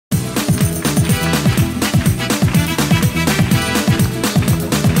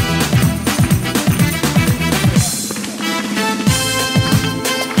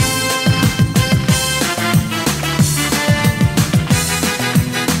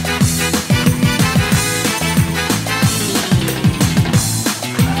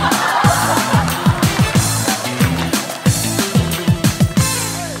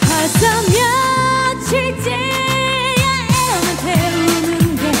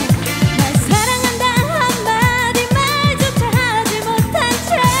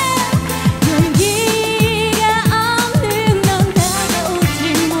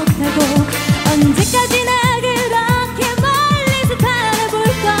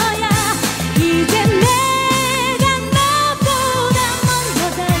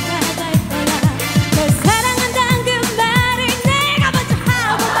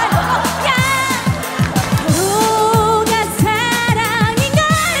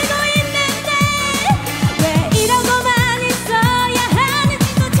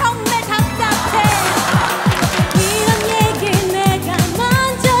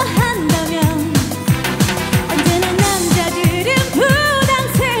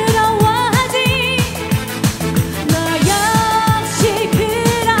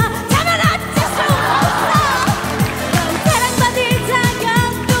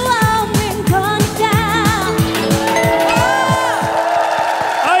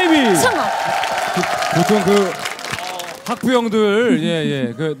성공. 보통 그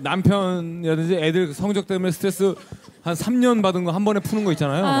학부형들 그 남편이라든지 애들 성적 때문에 스트레스 한 3년 받은 거 한 번에 푸는 거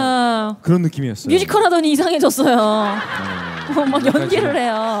있잖아요. 그런 느낌이었어요. 뮤지컬 하더니 이상해졌어요. 막 연기를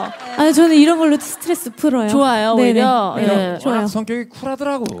해요. 아니 저는 이런 걸로 스트레스 풀어요. 좋아요. 오히려. 네. 좋아요. 성격이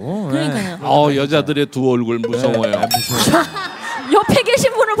쿨하더라고. 그러니까요. 여자들의 두 얼굴 무서워요. 옆에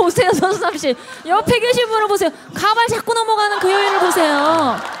계신 분을 보세요, 선수남 씨. 옆에 계신 분을 보세요. 가발 자꾸 넘어가는 그 여인을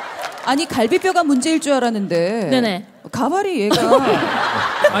보세요. 아니 갈비뼈가 문제일 줄 알았는데. 네네. 가발이 얘가.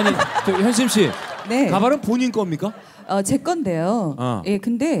 아니 현심 씨. 네. 가발은 본인 겁니까? 제 건데요. 예,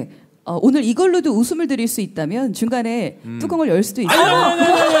 근데 오늘 이걸로도 웃음을 드릴 수 있다면 중간에 뚜껑을 열 수도 있어요.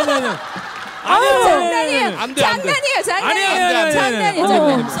 장난이에요. 장난이에요.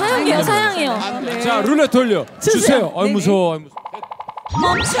 사양이에요. 자, 룰렛 돌려 주세요. 무서워.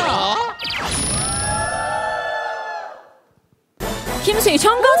 멈춰. 김수희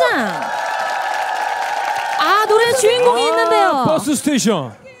정거장. 노래 주인공이 있는데요. 버스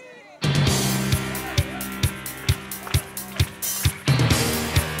스테이션.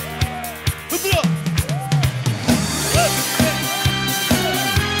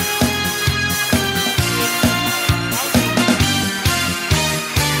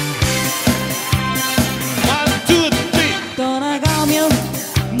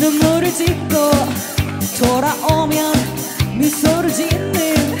 눈물을 짓고 돌아오면 미소를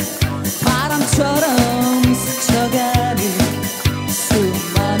짓는 바람처럼 스쳐가는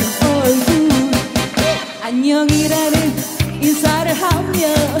수많은 얼굴 안녕이라는 인사를 하며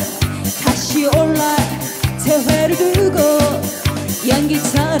다시 올라 재회를 두고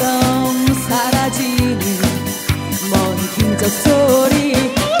연기처럼 사라지는 먼 기적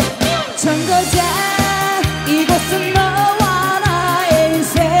소리 정거장 이곳은 너와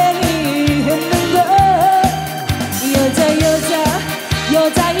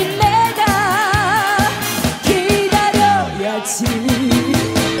여자인 내가 기다려야지.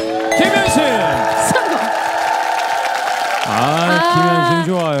 김현심 성공. 김현심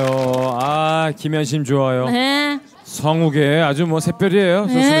좋아요. 김현심 좋아요. 네. 성욱의 아주 샛별이에요.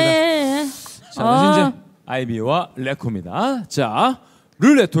 좋습니다. 네. 자, 다시 이제 아이비와 레코입니다. 자,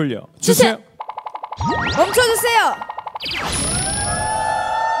 룰렛 돌려 주세요. 멈춰주세요.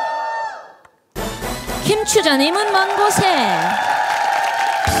 김추자님은 먼 곳에.